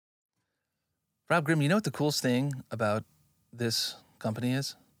Rob Grimm, you know what the coolest thing about this company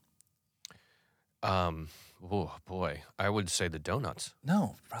is? Oh boy, I would say the donuts.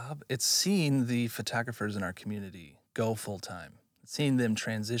 No, Rob, it's seeing the photographers in our community go full time. It's seeing them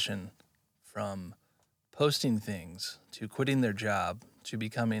transition from posting things to quitting their job to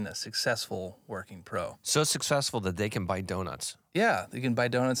becoming a successful working pro. So successful that they can buy donuts. Yeah, they can buy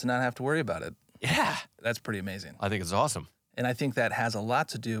donuts and not have to worry about it. Yeah. That's pretty amazing. I think it's awesome. And I think that has a lot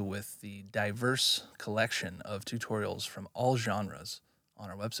to do with the diverse collection of tutorials from all genres on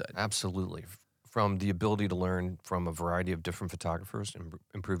our website. Absolutely. From the ability to learn from a variety of different photographers and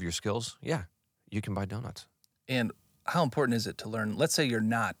improve your skills, yeah, you can buy donuts. And how important is it to learn? Let's say you're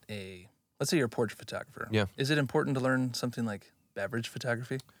a portrait photographer. Yeah. Is it important to learn something like beverage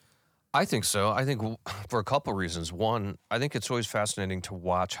photography? I think so. I think for a couple reasons. One, I think it's always fascinating to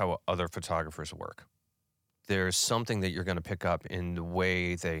watch how other photographers work. There's something that you're going to pick up in the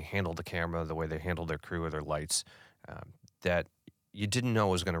way they handle the camera, the way they handle their crew or their lights, that you didn't know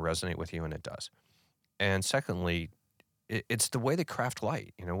was going to resonate with you, and it does. And secondly, it's the way they craft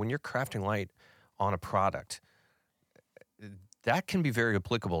light. You know, when you're crafting light on a product, that can be very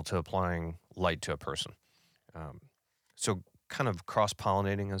applicable to applying light to a person. So kind of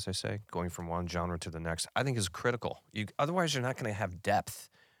cross-pollinating, as I say, going from one genre to the next, I think is critical. Otherwise, you're not going to have depth.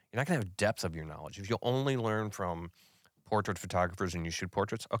 You're not going to have depth of your knowledge. If you only learn from portrait photographers and you shoot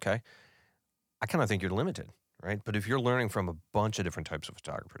portraits, okay, I kind of think you're limited, right? But if you're learning from a bunch of different types of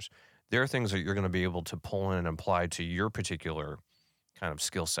photographers, there are things that you're going to be able to pull in and apply to your particular kind of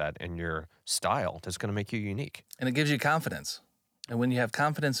skill set and your style that's going to make you unique. And it gives you confidence. And when you have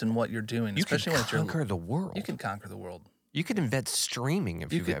confidence in what you're doing, You can especially when conquer the world. you can conquer the world. You could invent streaming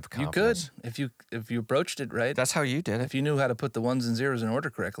if you have confidence. You could if you approached it right. That's how you did it. If you knew how to put the ones and zeros in order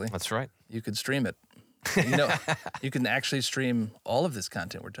correctly, That's right. you could stream it. You know, you can actually stream all of this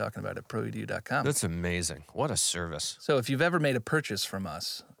content we're talking about at proedu.com. That's amazing. What a service. So if you've ever made a purchase from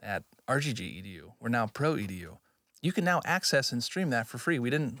us at RGG EDU, we're now Pro EDU, you can now access and stream that for free. We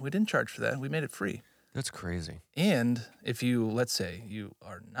didn't charge for that. We made it free. That's crazy. And if you, let's say you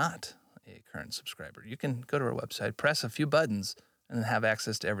are not a current subscriber, you can go to our website, press a few buttons, and then have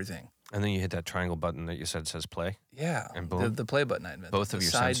access to everything. And then you hit that triangle button that you said says play. Yeah. And boom. The play button I invented. Both of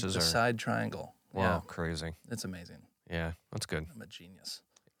your senses the are... side triangle. Wow, Yeah. crazy. It's amazing. Yeah, that's good. I'm a genius.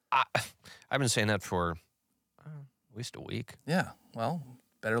 I've been saying that for at least a week. Yeah. Well,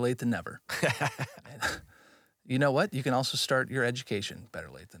 better late than never. And you know what? You can also start your education better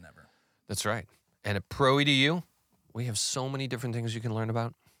late than never. That's right. And at Pro EDU, we have so many different things you can learn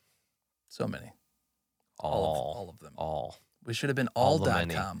about. So many. All of them. All. We should have been All the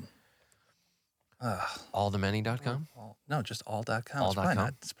many. all.com. Allthemany.com? No, just all.com. All.com?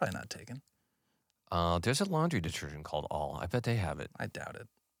 It's probably not taken. There's a laundry detergent called All. I bet they have it. I doubt it.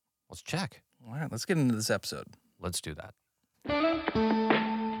 Let's check. All right, let's get into this episode. Let's do that.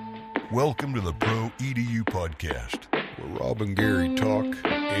 Welcome to the Pro EDU podcast, where Rob and Gary talk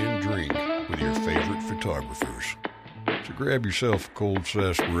and drink with your favorite photographers. So grab yourself a cold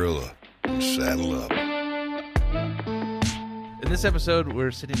sarsaparilla and saddle up. In this episode,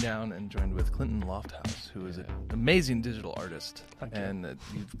 we're sitting down and joined with Clinton Lofthouse, who is an amazing digital artist. Thank you. And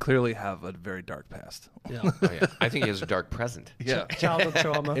you clearly have a very dark past. Yeah. Oh, yeah. I think he has a dark present. Yeah. Childhood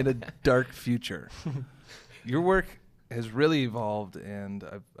trauma. In a dark future. Your work has really evolved, and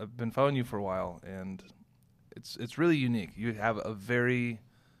I've been following you for a while, and it's really unique. You have a very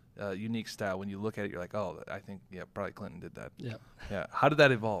unique style. When you look at it, you're like, oh, I think, yeah, probably Clinton did that. Yeah. Yeah. How did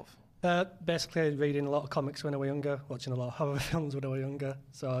that evolve? Basically, reading a lot of comics when I was younger, watching a lot of horror films when I was younger.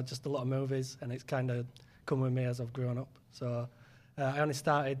 So just a lot of movies, and it's kind of come with me as I've grown up. So I only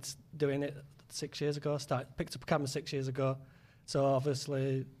started doing it 6 years ago. Picked up a camera 6 years ago. So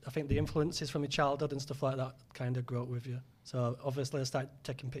obviously, I think the influences from your childhood and stuff like that kind of grow up with you. So obviously, I started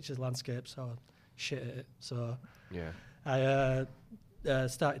taking pictures of landscapes, so shit at it. So Yeah. I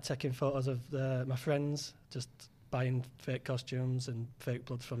started taking photos of my friends, just buying fake costumes and fake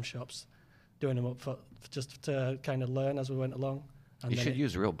blood from shops, doing them up just to kind of learn as we went along. And You then should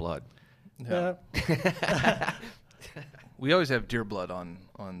use real blood. Yeah. We always have deer blood on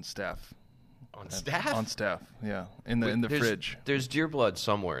staff. On staff? On staff, yeah. In the fridge. There's deer blood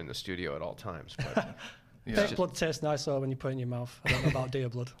somewhere in the studio at all times. But Yeah. fake blood tastes nicer when you put it in your mouth. I don't know about deer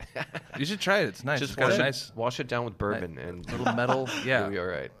blood. You should try it. It's nice. just It's got wash a it, nice wash it down with bourbon and little metal. Yeah. you'll be all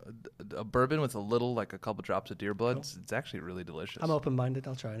right. A bourbon with a couple drops of deer blood. It's actually really delicious. I'm open-minded.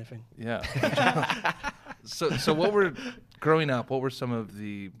 I'll try anything. Yeah. So what were growing up? What were some of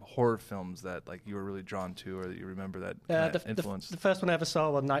the horror films that like you were really drawn to, or that you remember that The influenced? first one I ever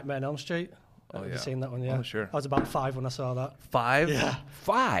saw was Nightmare on Elm Street. Oh, Have yeah. you seen that one? Yeah. Oh, sure. I was about 5 when I saw that. 5? Yeah.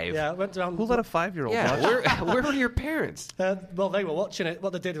 5? Yeah, I went down. Who let a 5-year-old Yeah, watch? where were your parents? Well, they were watching it.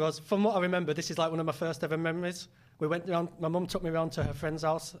 What they did was, from what I remember, this is like one of my first ever memories. We went round. My mum took me round to her friend's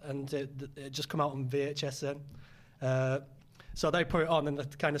house, and it just come out on VHS then. So they put it on, and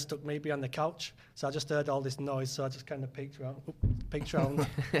it kind of stuck me behind the couch. So I just heard all this noise, so I just kind of peeked round,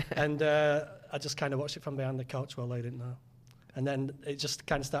 and I just kind of watched it from behind the couch while they didn't know. And then it just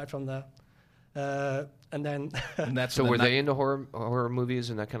kind of started from there. And then... And that's So when were the they into horror movies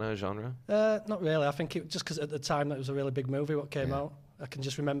and that kind of genre? Not really. I think just because at the time that was a really big movie what came out. I can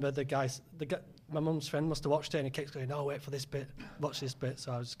just remember the guy, my mum's friend must have watched it, and he kept going, "Oh, wait for this bit, watch this bit."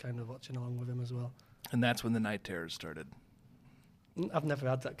 So I was kind of watching along with him as well. And that's when the night terrors started. I've never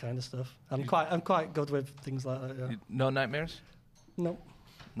had that kind of stuff. I'm quite good with things like that. Yeah. No nightmares? No,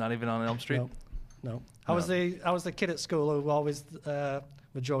 Not even on Elm Street? no. I was the kid at school who always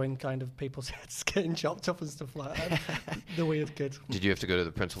were drawing kind of people's heads getting chopped up and stuff like that. The weird kid. Did you have to go to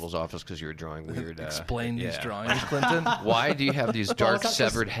the principal's office because you were drawing weird... Explain these yeah. drawings, Clinton. Why do you have these dark, was actually-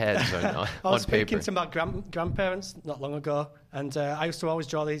 severed heads on I was paper? speaking to my grandparents not long ago, and I used to always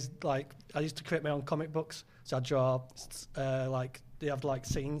draw these, like, I used to create my own comic books. So I'd draw, they have, like,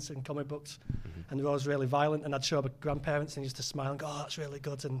 scenes in comic books, and they were always really violent, and I'd show my grandparents, and they used to smile and go, "Oh, that's really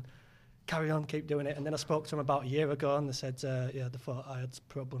good," and carry on, keep doing it. And then I spoke to them about a year ago, and they said, they thought I had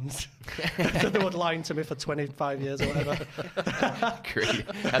problems. They were lying to me for 25 years or whatever. Great.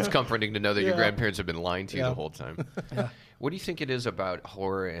 That's comforting to know that your Yeah. grandparents have been lying to you Yeah. the whole time. Yeah. What do you think it is about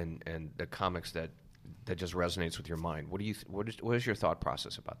horror and the comics that just resonates with your mind? What is your thought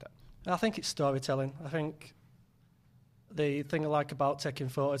process about that? I think it's storytelling. I think the thing I like about taking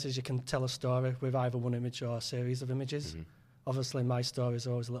photos is you can tell a story with either one image or a series of images. Mm-hmm. Obviously, my story is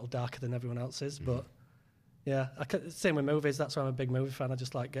always a little darker than everyone else's, but yeah, same with movies. That's why I'm a big movie fan. I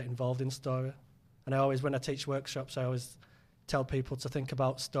just like get involved in story. And I always, when I teach workshops, I always tell people to think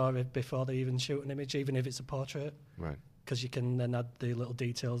about story before they even shoot an image, even if it's a portrait. Right. Because you can then add the little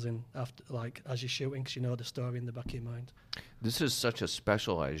details in after, like as you're shooting, because you know the story in the back of your mind. This is such a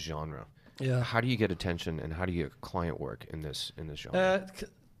specialized genre. Yeah. How do you get attention and how do you get client work in this genre?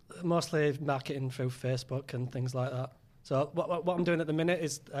 Mostly marketing through Facebook and things like that. So what I'm doing at the minute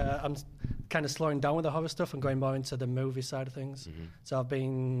is I'm kind of slowing down with the horror stuff and going more into the movie side of things. Mm-hmm. So I've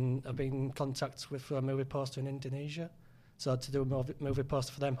been in contact with a movie poster in Indonesia. So to do a movie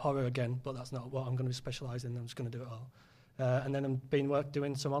poster for them, horror again, but that's not what I'm going to be specialised in. I'm just going to do it all. And then I've been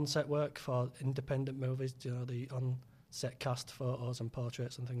doing some on-set work for independent movies, you know, the on-set cast photos and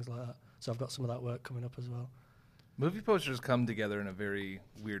portraits and things like that. So I've got some of that work coming up as well. Movie posters come together in a very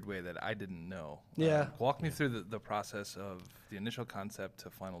weird way that I didn't know. Yeah. Walk me through the process of the initial concept to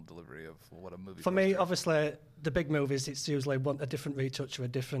final delivery of what a movie For poster me, is. obviously, the big movies, it's usually a different retoucher, a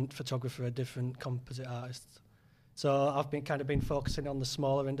different photographer, a different composite artist. So I've been focusing on the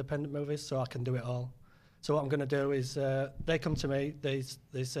smaller independent movies, so I can do it all. So what I'm going to do is they come to me, they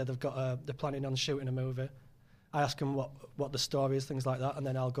say they're planning on shooting a movie. I ask them what the story is, things like that, and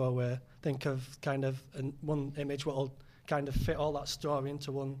then I'll go away, think of kind of one image what will kind of fit all that story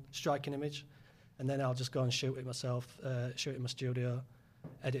into one striking image, and then I'll just go and shoot it myself, shoot it in my studio,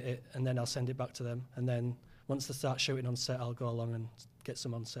 edit it, and then I'll send it back to them. And then once they start shooting on set, I'll go along and get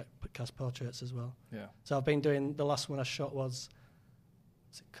some on-set cast portraits as well. Yeah. So I've been doing, the last one I shot was,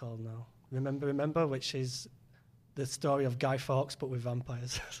 what's it called now? Remember, which is the story of Guy Fawkes, but with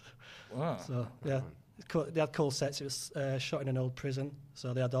vampires. Wow. So, yeah. They had cool sets. It was shot in an old prison,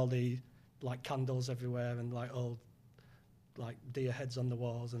 so they had all the like candles everywhere and like old like deer heads on the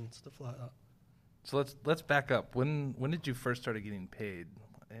walls and stuff like that. So let's back up. When did you first start getting paid,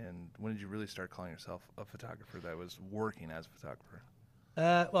 and when did you really start calling yourself a photographer that was working as a photographer?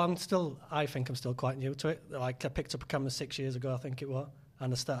 Well, I think I'm still quite new to it. Like I picked up a camera 6 years ago, I think it was,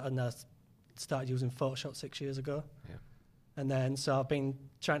 and I started using Photoshop 6 years ago. Yeah. And then, so I've been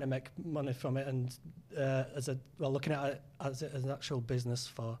trying to make money from it, and looking at it as an actual business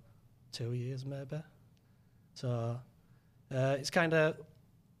for 2 years maybe. So it's kind of,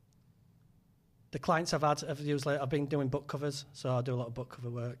 the clients I've had have usually, I've been doing book covers, so I do a lot of book cover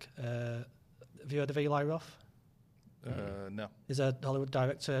work. Have you heard of Eli Roth? No. He's a Hollywood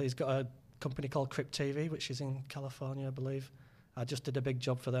director. He's got a company called Crypt TV, which is in California, I believe. I just did a big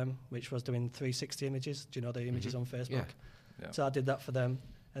job for them, which was doing 360 images. Do you know the images on Facebook? Yeah. Yeah. So I did that for them,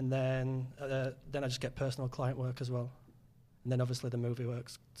 and then I just get personal client work as well, and then obviously the movie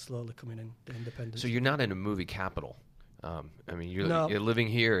work's slowly coming in, the independent. So you're not in a movie capital. I mean, you're living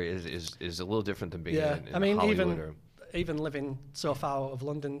here is a little different than being in Hollywood. Even living so far out of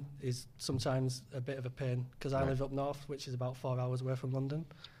London is sometimes a bit of a pain, because I live up north, which is about 4 hours away from London.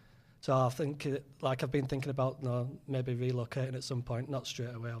 So I think, like, I've been thinking about maybe relocating at some point, not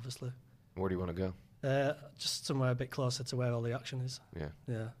straight away, obviously. Where do you want to go? Just somewhere a bit closer to where all the action is. Yeah.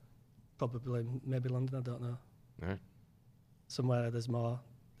 Yeah. Probably maybe London, I don't know. All right. Somewhere there's more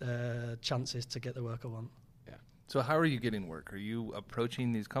chances to get the work I want. So how are you getting work? Are you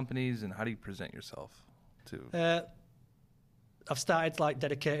approaching these companies, and how do you present yourself to? I've started like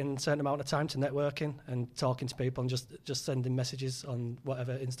dedicating a certain amount of time to networking and talking to people and just sending messages on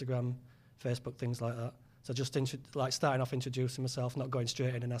whatever, Instagram, Facebook, things like that. So just starting off introducing myself, not going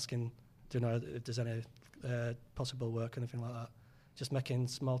straight in and asking, do you know if there's any possible work or anything like that. Just making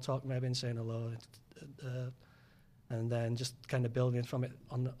small talk maybe and saying hello, and then just kind of building from it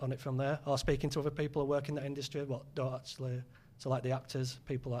on it from there, or speaking to other people who work in that industry, so like the actors,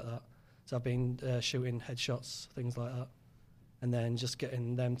 people like that. So I've been shooting headshots, things like that, and then just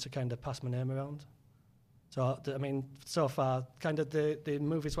getting them to kind of pass my name around. So I mean, so far, kind of the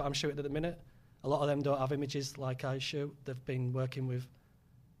movies what I'm shooting at the minute, a lot of them don't have images like I shoot. They've been working with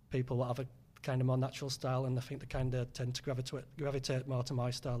people that have a kind of more natural style, and I think they kind of tend to gravitate more to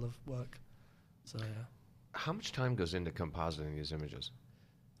my style of work. So yeah. How much time goes into compositing these images?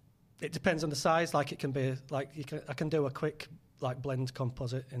 It depends on the size. Like, it can be like I can do a quick like blend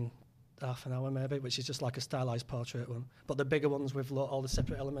composite in half an hour maybe, which is just like a stylized portrait one. But the bigger ones with all the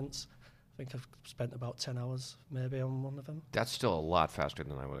separate elements, I think I've spent about 10 hours maybe on one of them. That's still a lot faster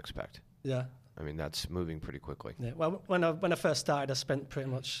than I would expect. Yeah. I mean, that's moving pretty quickly. Yeah. Well, when I first started, I spent pretty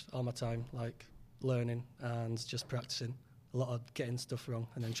much all my time like learning and just practicing. A lot of getting stuff wrong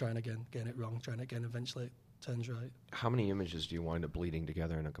and then trying again, getting it wrong, trying again. Eventually, it turns right. How many images do you wind up bleeding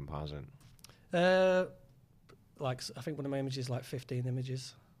together in a composite? Like, I think one of my images is like 15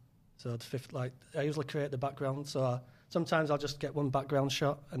 images. So I usually create the background. So sometimes I'll just get one background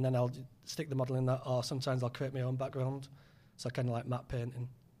shot and then I'll stick the model in that. Or sometimes I'll create my own background. So kind of like matte painting.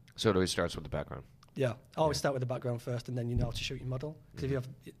 So it always starts with the background. Yeah, I always start with the background first, and then you know how to shoot your model. Because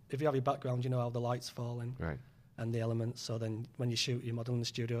if you have your background, you know how the lights fall in. Right. And the elements, so then when you shoot your model in the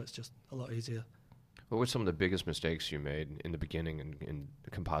studio, it's just a lot easier. What were some of the biggest mistakes you made in the beginning in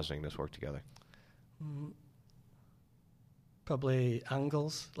compositing this work together? Probably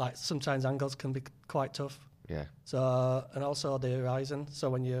angles. Like, sometimes angles can be quite tough. Yeah. So, and also the horizon.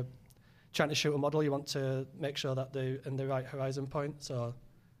 So when you're trying to shoot a model, you want to make sure that they're in the right horizon point. So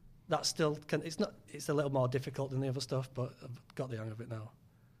that still it's a little more difficult than the other stuff, but I've got the hang of it now.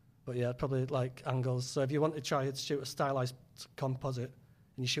 But yeah, probably like angles. So if you want to try to shoot a stylized composite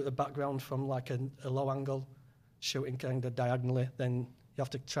and you shoot the background from like a low angle, shooting kind of diagonally, then you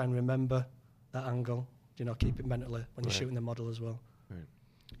have to try and remember that angle, keep it mentally when you're shooting the model as well. Right.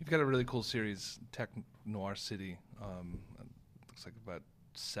 You've got a really cool series, Tech Noir City. Looks like about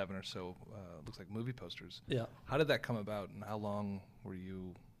 7 or so, looks like movie posters. Yeah. How did that come about, and how long were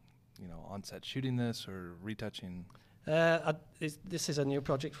you, on set shooting this or retouching? This is a new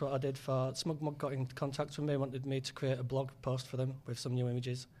project for what I did for Smug Mug. Got in contact with me, wanted me to create a blog post for them with some new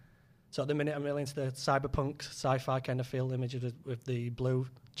images. So at the minute I'm really into the cyberpunk sci-fi kind of feel images with the blue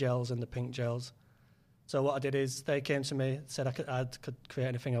gels and the pink gels. So what I did is they came to me, said I could create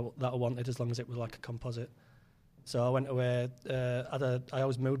anything that I wanted as long as it was like a composite. So I went away, I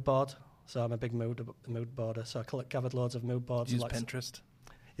always mood board, so I'm a big mood boarder. So I gathered loads of mood boards. Do you use Pinterest?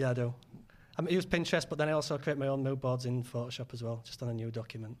 Yeah, I do. I use Pinterest, but then I also create my own mood boards in Photoshop as well, just on a new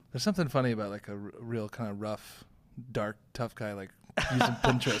document. There's something funny about like a real kind of rough, dark, tough guy like using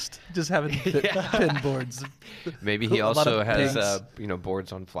Pinterest, just having pin boards. Maybe he also has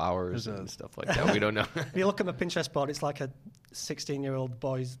boards on flowers and stuff like that. We don't know. If you look at my Pinterest board, it's like a 16-year-old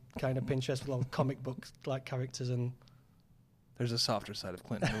boy's kind of Pinterest with all comic books like characters, and there's a softer side of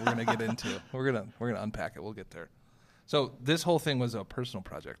Clinton we're gonna get into. We're gonna unpack it. We'll get there. So this whole thing was a personal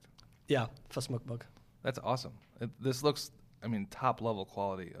project. Yeah, for Smug Mug. That's awesome. This looks, top level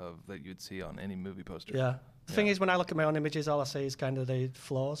quality that you'd see on any movie poster. Yeah. The thing is, when I look at my own images, all I see is kind of the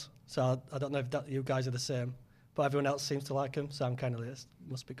flaws. So I don't know if you guys are the same, but everyone else seems to like them. So I'm kind of like,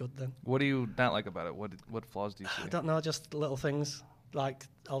 must be good then. What do you not like about it? What flaws do you see? I don't know, just little things. Like,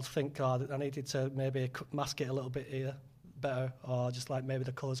 I'll think, I needed to maybe mask it a little bit here better, or just like maybe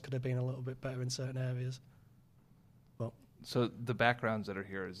the colours could have been a little bit better in certain areas. But so the backgrounds that are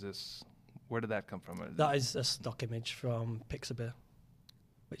here, where did that come from? That is a stock image from Pixabay,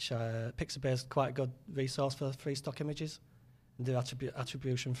 which Pixabay is quite a good resource for free stock images. And they're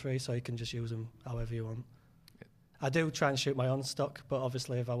attribution free, so you can just use them however you want. Yeah. I do try and shoot my own stock, but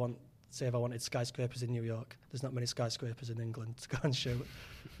obviously if I wanted skyscrapers in New York, there's not many skyscrapers in England to go and shoot.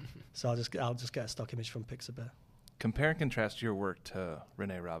 So I'll just get a stock image from Pixabay. Compare and contrast your work to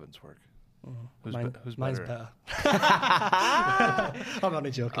Renee Robin's work. Who's mine's better? I'm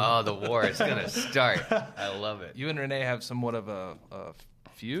only joking. Oh, the war is gonna start. I love it. You and Renee have somewhat of a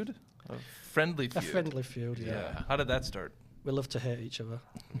feud, a friendly feud. A friendly feud, yeah. How did that start? We love to hate each other.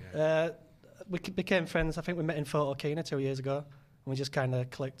 We became friends. I think we met in Photokina 2 years ago, and we just kind of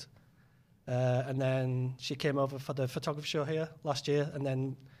clicked. And then she came over for the photography show here last year, and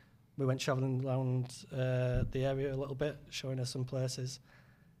then we went travelling around the area a little bit, showing her some places.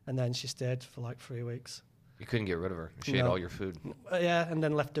 And then she stayed for like 3 weeks. You couldn't get rid of her. She ate all your food. Yeah, and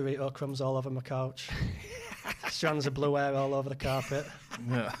then left Dorito crumbs all over my couch. Strands of blue hair all over the carpet.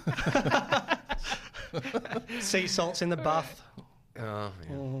 Yeah. Sea salts in the bath. Oh,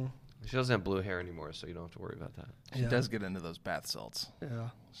 yeah. She doesn't have blue hair anymore, so you don't have to worry about that. She does get into those bath salts. Yeah.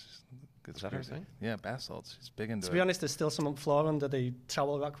 Is that her thing? Yeah, bath salts. She's big into it. To be honest, there's still some on the floor under the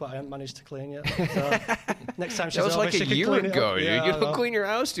towel rack that I haven't managed to clean yet. So next time she's that was over, like she a can year clean ago. it up. You don't clean your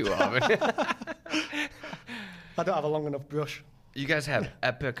house too often. I don't have a long enough brush. You guys have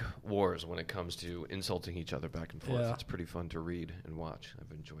epic wars when it comes to insulting each other back and forth. Yeah. It's pretty fun to read and watch.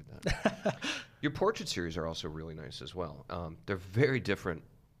 I've enjoyed that. Your portrait series are also really nice as well. They're very different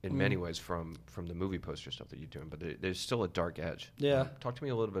in many ways from the movie poster stuff that you're doing, but there's still a dark edge. Yeah. Talk to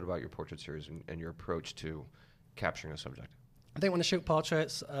me a little bit about your portrait series and your approach to capturing a subject. I think when I shoot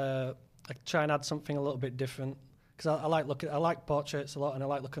portraits, I try and add something a little bit different because I like portraits a lot and I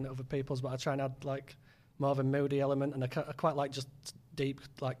like looking at other people's, but I try and add like more of a moody element, and I quite like just deep,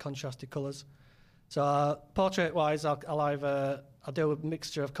 like contrasted colours. So portrait-wise, I'll do a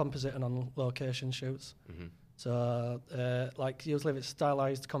mixture of composite and on location shoots. Mm-hmm. So, like, usually if it's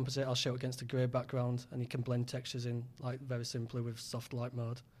stylized composite, I'll shoot against a grey background, and you can blend textures in, like, very simply with soft light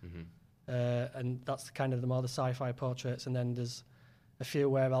mode. Mm-hmm. And that's kind of the more the sci-fi portraits. And then there's a few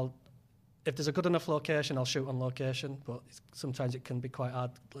where if there's a good enough location, I'll shoot on location, but sometimes it can be quite hard,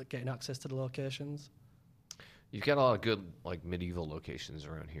 like, getting access to the locations. You've got a lot of good, like, medieval locations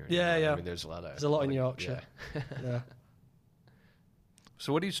around here. Yeah, yeah. I mean, there's a lot in Yorkshire. Yeah. Yeah.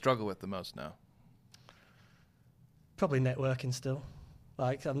 So what do you struggle with the most now? Probably networking still.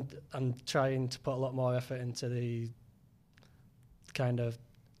 Like I'm trying to put a lot more effort into the kind of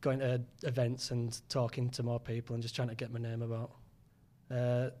going to events and talking to more people and just trying to get my name about.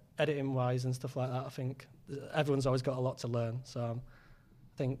 Editing wise and stuff like that, I think everyone's always got a lot to learn. So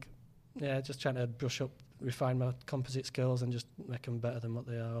I think, just trying to brush up, refine my composite skills and just make them better than what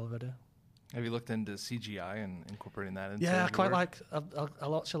they are already. Have you looked into CGI and incorporating that into Yeah, I quite work? I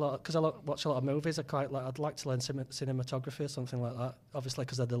watch a lot, because I watch a lot of movies. I'd like to learn cinematography or something like that. Obviously,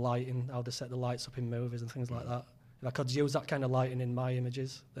 because of the lighting, how they set the lights up in movies and things like that. If I could use that kind of lighting in my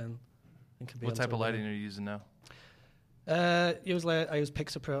images, then it could be. What type of lighting are you using now? Usually, I use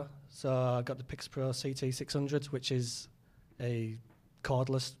Pixapro. So I got the Pixapro CT600, which is a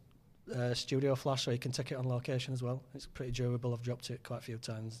cordless studio flash, so you can take it on location as well. It's pretty durable. I've dropped it quite a few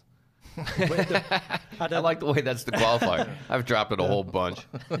times. I like the way that's the qualifier. I've dropped it a whole bunch.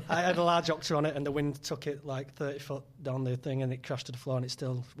 I had a large octa on it, and the wind took it like 30 foot down the thing, and it crashed to the floor, and it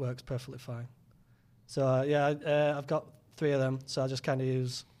still works perfectly fine. So I've got 3 of them. So I just kind of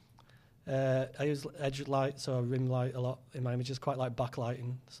use edge light, so rim light a lot in my images. Quite like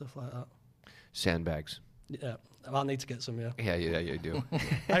backlighting, stuff like that. Sandbags. Yeah, I'll need to get some. Yeah, you do.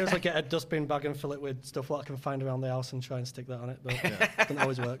 I usually get a dustbin bag and fill it with stuff what I can find around the house and try and stick that on it, but it doesn't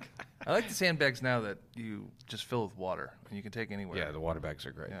always work. I like the sandbags now that you just fill with water and you can take anywhere. Yeah, the water bags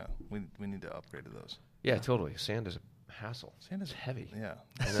are great. Yeah, we need to upgrade to those. Yeah, totally. Sand is a hassle. Sand is heavy. Yeah,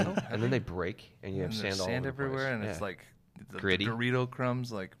 and then they break, and you have sand all over everywhere, the place. And it's like the gritty Dorito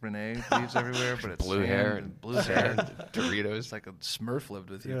crumbs, like Renee leaves everywhere, but it's blue hair and blue hair, Doritos. It's like a Smurf lived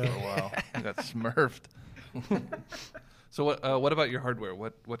with you for a while. You got smurfed. So what about your hardware?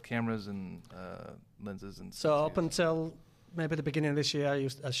 What cameras and lenses and stuff? So up until maybe the beginning of this year,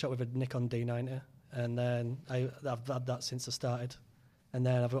 I shot with a Nikon D90, and then I've had that since I started, and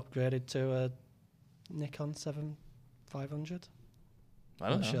then I've upgraded to a Nikon 7500. I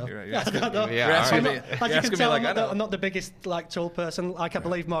don't know. Sure. You're asking me. You're asking me like I know. I'm not the biggest tool person. Like I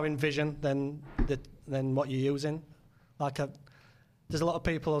believe more in vision than what you're using. There's a lot of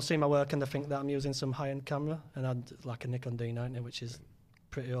people who see my work and they think that I'm using some high-end camera, and I'd like a Nikon D90, which is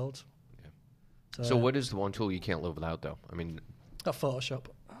pretty old. Yeah. So what is the one tool you can't live without, though? I mean, Photoshop.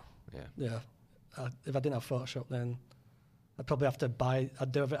 Yeah. If I didn't have Photoshop, then I'd probably have to buy.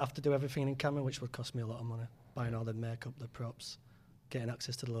 I'd have to do everything in camera, which would cost me a lot of money. Buying all the makeup, the props, getting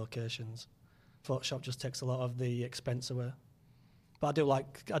access to the locations. Photoshop just takes a lot of the expense away. But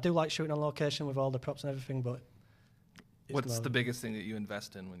I do like shooting on location with all the props and everything, but. What's the biggest thing that you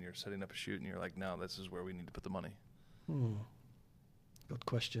invest in when you're setting up a shoot and you're like, no, this is where we need to put the money? Good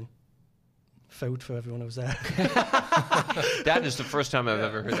question. food for everyone who's there. That is the first time I've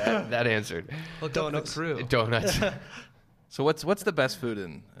ever heard that answered. Well, donuts. Crew. Donuts. So what's the best food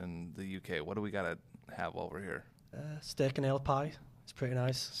in the UK? What do we gotta have while we're here? Steak and ale pie. It's pretty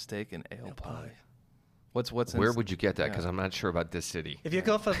nice. Steak and ale pie. pie. What's Where would you get that? Yeah. Because I'm not sure about this city. If you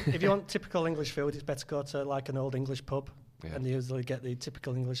want typical English food, it's better to go to like an old English pub, and you usually get the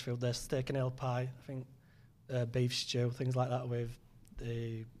typical English food. There's steak and ale pie. I think beef stew, things like that with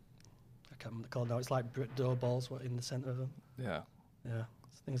the I can't remember what they're called now. It's like dough balls in the centre of them. Yeah. Yeah,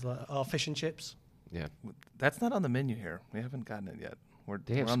 things like that. Or fish and chips. Yeah. That's not on the menu here. We haven't gotten it yet.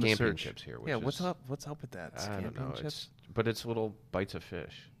 They have we're on the scampi search. chips here. Yeah, which what's is- up? What's up with that? I don't Scampi know. chips? But it's little bites of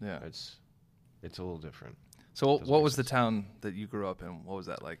fish. Yeah. It's a little different. So Doesn't what make was the sense. town that you grew up in? What was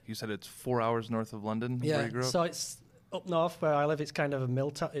that like? You said it's 4 hours north of London where Yeah, you grew up? so it's up north where I live. It's kind of a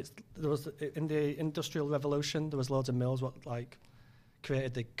mill town. There was in the Industrial Revolution. There was loads of mills what like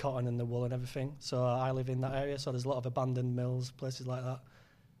created the cotton and the wool and everything. So I live in that area. So there's a lot of abandoned mills, places like that.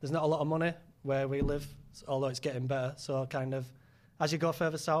 There's not a lot of money where we live, although it's getting better. So kind of as you go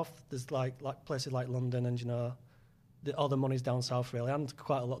further south, there's like places like London, and all the money's down south really, and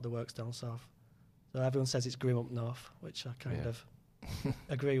quite a lot of the work's down south. So everyone says it's grim up north, which I kind of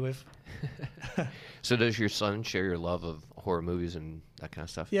agree with. So does your son share your love of horror movies and that kind of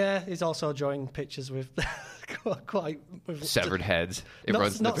stuff? Yeah, he's also drawing pictures with quite with Severed heads. It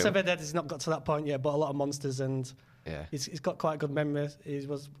runs in the not film. severed heads. He's not got to that point yet, but a lot of monsters, and Yeah. he's got quite a good memory. He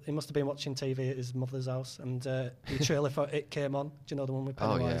must have been watching TV at his mother's house, and the trailer for It came on. Do you know the one with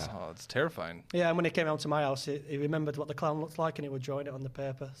Oh, Pennywise? yeah. Oh, it's terrifying. Yeah, and when he came out to my house, he remembered what the clown looked like, and he was drawing it on the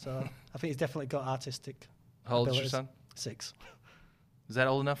paper. So I think he's definitely got artistic How old is your abilities. son? 6. Is that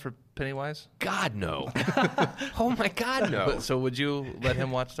old enough for Pennywise? God, no. Oh, my God, no. But, so would you let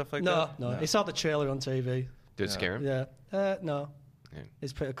him watch stuff like No, that? no, he saw the trailer on TV. Did it scare him? Yeah, no, Yeah.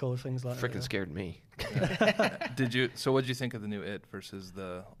 he's pretty cool with things like that. Freaking yeah. scared me. Did you? So what did you think of the new It versus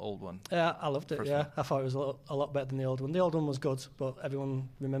the old one? Yeah, I loved it. First Yeah, one. I thought it was a lot better than the old one. The old one was good, but everyone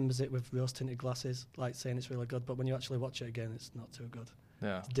remembers it with rose tinted glasses, like saying it's really good. But when you actually watch it again, it's not too good.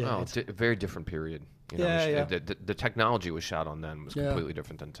 Yeah. It's dated. Oh, a very different period. You know, Yeah, yeah. The technology was shot on then was Yeah. completely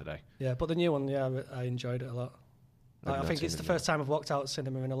different than today. Yeah, but the new one, yeah, I enjoyed it a lot. I've Like, I not think seen it's it the yet. first time I've walked out of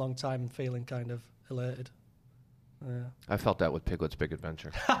cinema in a long time feeling kind of elated. Yeah. I felt that with Piglet's Big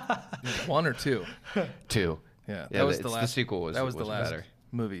Adventure. 1 or 2? 2. Yeah. Yeah, That was the the last. sequel was That was the was last better.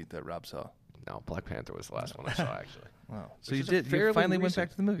 movie that Rob saw. No, Black Panther was the last one I saw, actually. Wow. So Which you is a did. You fairly finally went recent- back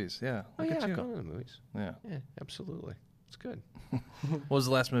to the movies. Yeah. Oh, Look yeah, at I've you. gone to the movies. Yeah. Yeah, absolutely. It's good. What was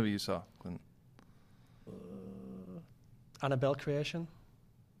the last movie you saw, Clint? Annabelle Creation,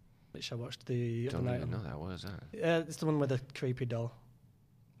 which I watched the other Don't night. even know that. What is that? Yeah, it's the one with the creepy doll.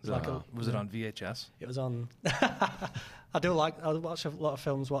 It's like a- Was it on VHS? It was on. I watch a lot of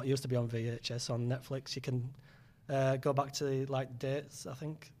films what used to be on VHS on Netflix. You can go back to like dates. I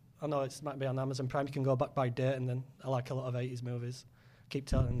think I know it might be on Amazon Prime. You can go back by date, and then I like a lot of 80s movies. Keep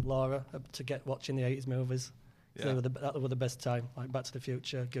telling Laura to get watching the 80s movies. Yeah. That were the best time, like Back to the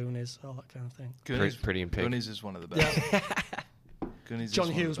Future, Goonies, all that kind of thing. Pretty in Pink. Goonies is one of the best. Goonies is John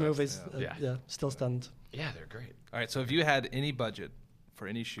one of the Hughes best, movies, yeah. Yeah. still stand. Yeah, they're great. All right. So if you had any budget for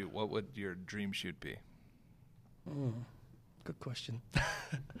any shoot, what would your dream shoot be? Good question.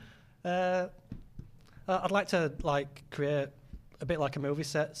 I'd like to create a bit like a movie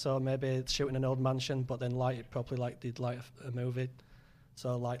set, so maybe shoot in an old mansion, but then light it properly like they'd light a movie.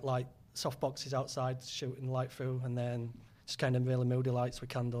 So light soft boxes outside, shooting light through, and then just kind of really moody lights with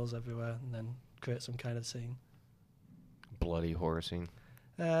candles everywhere, and then create some kind of scene. Bloody horror scene.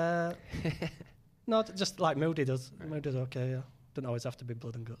 No, just like moody does. Right. Moody's okay, yeah. Doesn't always have to be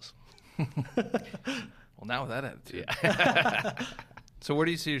blood and guts. Well, now with that attitude. Yeah. So where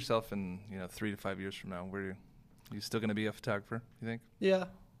do you see yourself in 3 to 5 years from now? Where you still going to be a photographer? You think? Yeah,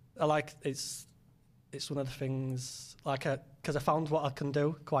 I like it's one of the things because I found what I can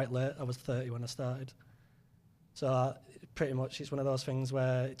do quite late. I was 30 when I started, so pretty much it's one of those things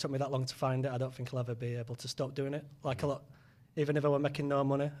where it took me that long to find it. I don't think I'll ever be able to stop doing it. Like a lot, even if I were making no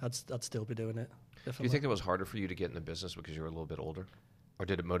money, I'd still be doing it. Do you think it was harder for you to get in the business because you were a little bit older? Or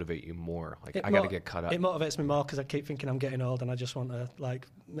did it motivate you more? Like, I got to get cut up. It motivates me more because I keep thinking I'm getting old, and I just want to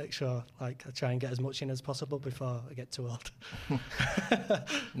make sure I try and get as much in as possible before I get too old.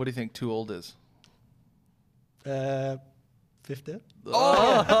 What do you think too old is? 50.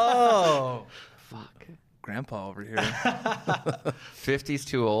 Oh, fuck! Grandpa over here. 50's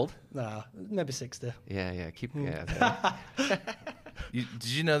too old? Nah, maybe 60. Yeah. Did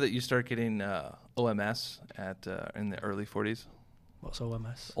you know that you start getting OMS in the early 40s? What's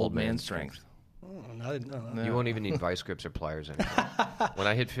OMS? Old man strength. I didn't know that. You won't even need vice grips or pliers anymore. When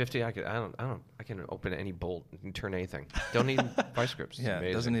I hit 50, I can open any bolt and turn anything. Don't need vice grips. It's Yeah,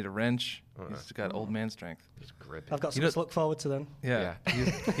 amazing. doesn't need a wrench. He's got old man strength. Just grip it. I've got something to look forward to then. Yeah.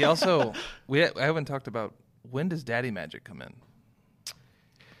 He also, I haven't talked about, when does Daddy Magic come in?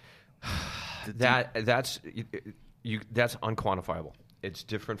 That's unquantifiable. It's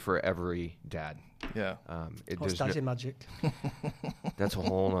different for every dad. Yeah. What's Daddy Magic? That's a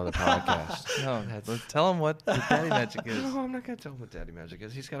whole other podcast. No, let's tell him what the Daddy Magic is. No, I'm not going to tell him what Daddy Magic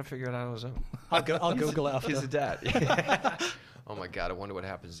is. He's got to figure it out on his own. I'll Google it after. He's a dad. Oh my God! I wonder what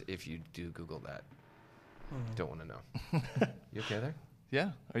happens if you do Google that. Don't want to know. You okay there?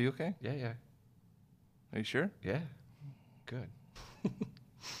 Yeah. Are you okay? Yeah. Are you sure? Yeah. Good.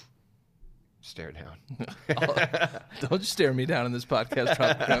 Stare down. Don't stare me down in this podcast.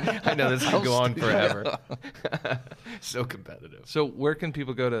 I know this can go on forever. So competitive. So where can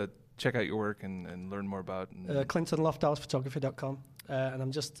people go to check out your work and learn more about? ClintonLofthousePhotography.com. And I've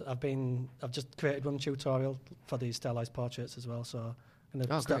just created one tutorial for these stylized portraits as well. So I'm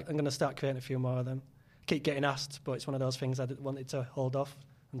going to start creating a few more of them. Keep getting asked, but it's one of those things I wanted to hold off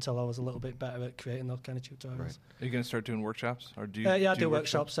until I was a little bit better at creating those kind of tutorials. Right. Are you going to start doing workshops, or do you? I do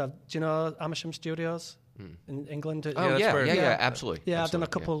workshops. Do you know Amersham Studios in England? Oh yeah, absolutely. Yeah, absolutely. I've done a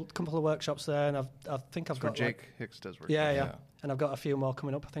couple of workshops there, and I think I've got Jake Hicks does workshops. Yeah, and I've got a few more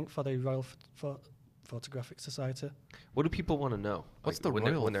coming up. I think for the Royal Photographic Society. What do people want to know? What's like, the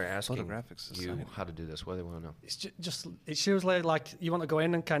Royal when they're asking Photographic Society? you how to do this? What do they want to know? It's it's usually like you want to go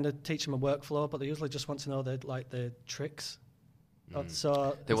in and kind of teach them a workflow, but they usually just want to know the tricks.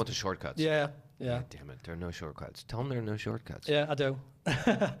 So They want the shortcuts. Yeah. God damn it! There are no shortcuts. Tell them there are no shortcuts. Yeah, I do.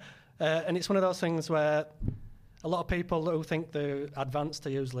 And it's one of those things where a lot of people who think they're advanced are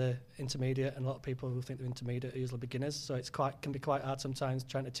usually intermediate, and a lot of people who think they're intermediate are usually beginners. So can be quite hard sometimes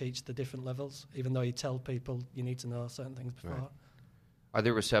trying to teach the different levels, even though you tell people you need to know certain things before. Right. Are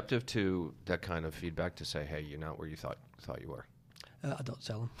they receptive to that kind of feedback to say, "Hey, you're not where you thought you were"? I don't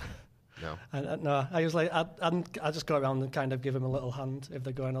tell them. No. No, I usually I just go around and kind of give them a little hand if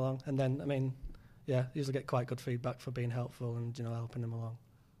they're going along, and then usually get quite good feedback for being helpful and helping them along.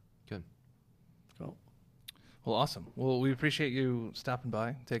 Good. Cool. Well, awesome. Well, we appreciate you stopping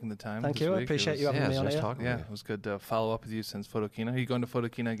by, taking the time. Thank this you. I week. appreciate you having me on nice here. talking Yeah, with it was good to follow up with you since Photokina. Are you going to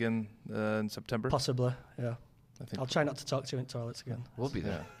Photokina again in September? Possibly, yeah. I think I'll try not to talk to you in toilets again. We'll be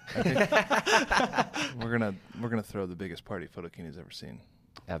there. Yeah. I think we're gonna throw the biggest party Photokina's ever seen.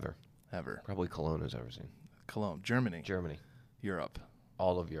 Ever. Probably Cologne has ever seen. Cologne, Germany, Europe,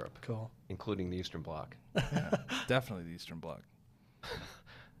 all of Europe, Cool. including the Eastern Bloc. Yeah, definitely the Eastern Bloc.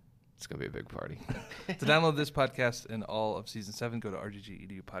 It's gonna be a big party. To download this podcast and all of Season 7, go to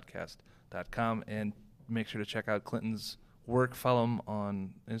rggedupodcast.com and make sure to check out Clinton's work. Follow him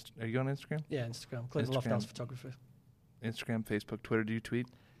on are you on Instagram? Yeah, Instagram. Clinton Instagram. Lofthouse Photography. Instagram, Facebook, Twitter. Do you tweet?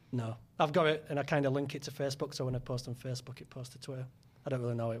 No. I've got it, and I kind of link it to Facebook, so when I post on Facebook, it posts to Twitter. I don't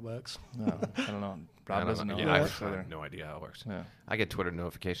really know how it works. No, I don't know. Rob doesn't know. Yeah, I how it have no idea how it works. Yeah. I get Twitter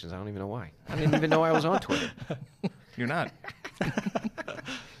notifications. I don't even know why. I didn't even know I was on Twitter. You're not.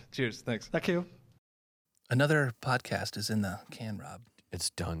 Cheers. Thanks. Thank you. Another podcast is in the can, Rob. It's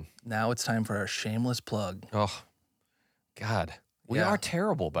done. Now it's time for our shameless plug. Oh, God. We Yeah. are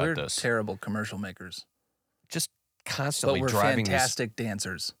terrible about We're this. terrible commercial makers. Just But constantly we're driving fantastic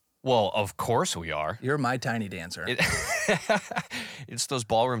dancers. Well, of course we are. You're my tiny dancer. It's those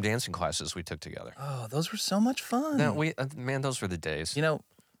ballroom dancing classes we took together. Oh, those were so much fun. No, man, those were the days. You know,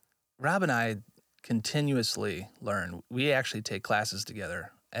 Rob and I continuously learn. We actually take classes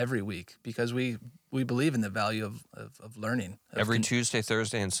together every week because we believe in the value of learning. Every Tuesday,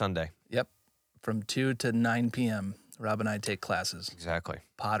 Thursday, and Sunday. Yep. From 2 to 9 p.m., Rob and I take classes. Exactly.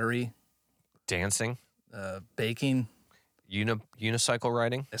 Pottery, Dancing, baking, unicycle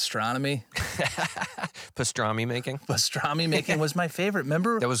riding, astronomy. pastrami making. Pastrami making was my favorite.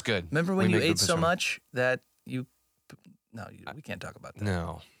 Remember? That was good. Remember when We you made good ate so pastrami. much that you... No, we can't talk about that.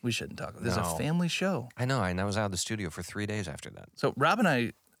 No. We shouldn't talk about that. This is No. a family show. I know, and I was out of the studio for 3 days after that. So Rob and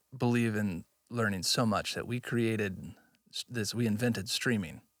I believe in learning so much that we created this. We invented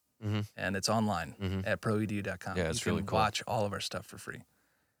streaming, and it's online at proedu.com. Yeah, it's you really can cool. watch all of our stuff for free.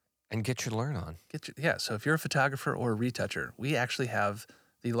 And get your learn on. So if you're a photographer or a retoucher, we actually have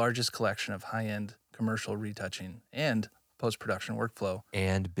the largest collection of high-end commercial retouching and post-production workflow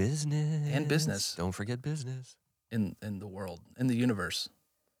And business. Don't forget business. in the world, in the universe,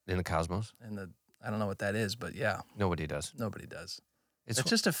 In the cosmos. I don't know what that is, but yeah, Nobody does. nobody does. It's It's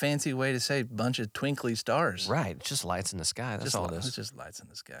just a fancy way to say bunch of twinkly stars. right. It's just lights in the sky. That's all it It's is. just lights in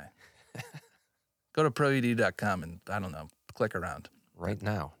the sky. Go to proedu.com and, I don't know, click around. Right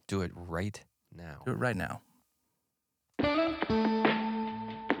now. Do it right now. Do it right now.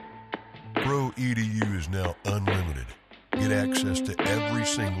 Pro EDU is now unlimited. Get access to every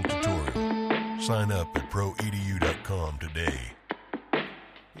single tutorial. Sign up at proedu.com today.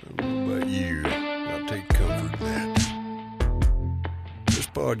 What about you? I'll take comfort in that. This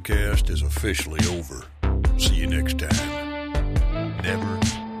podcast is officially over. See you next time. Never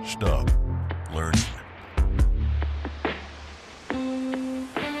stop learning.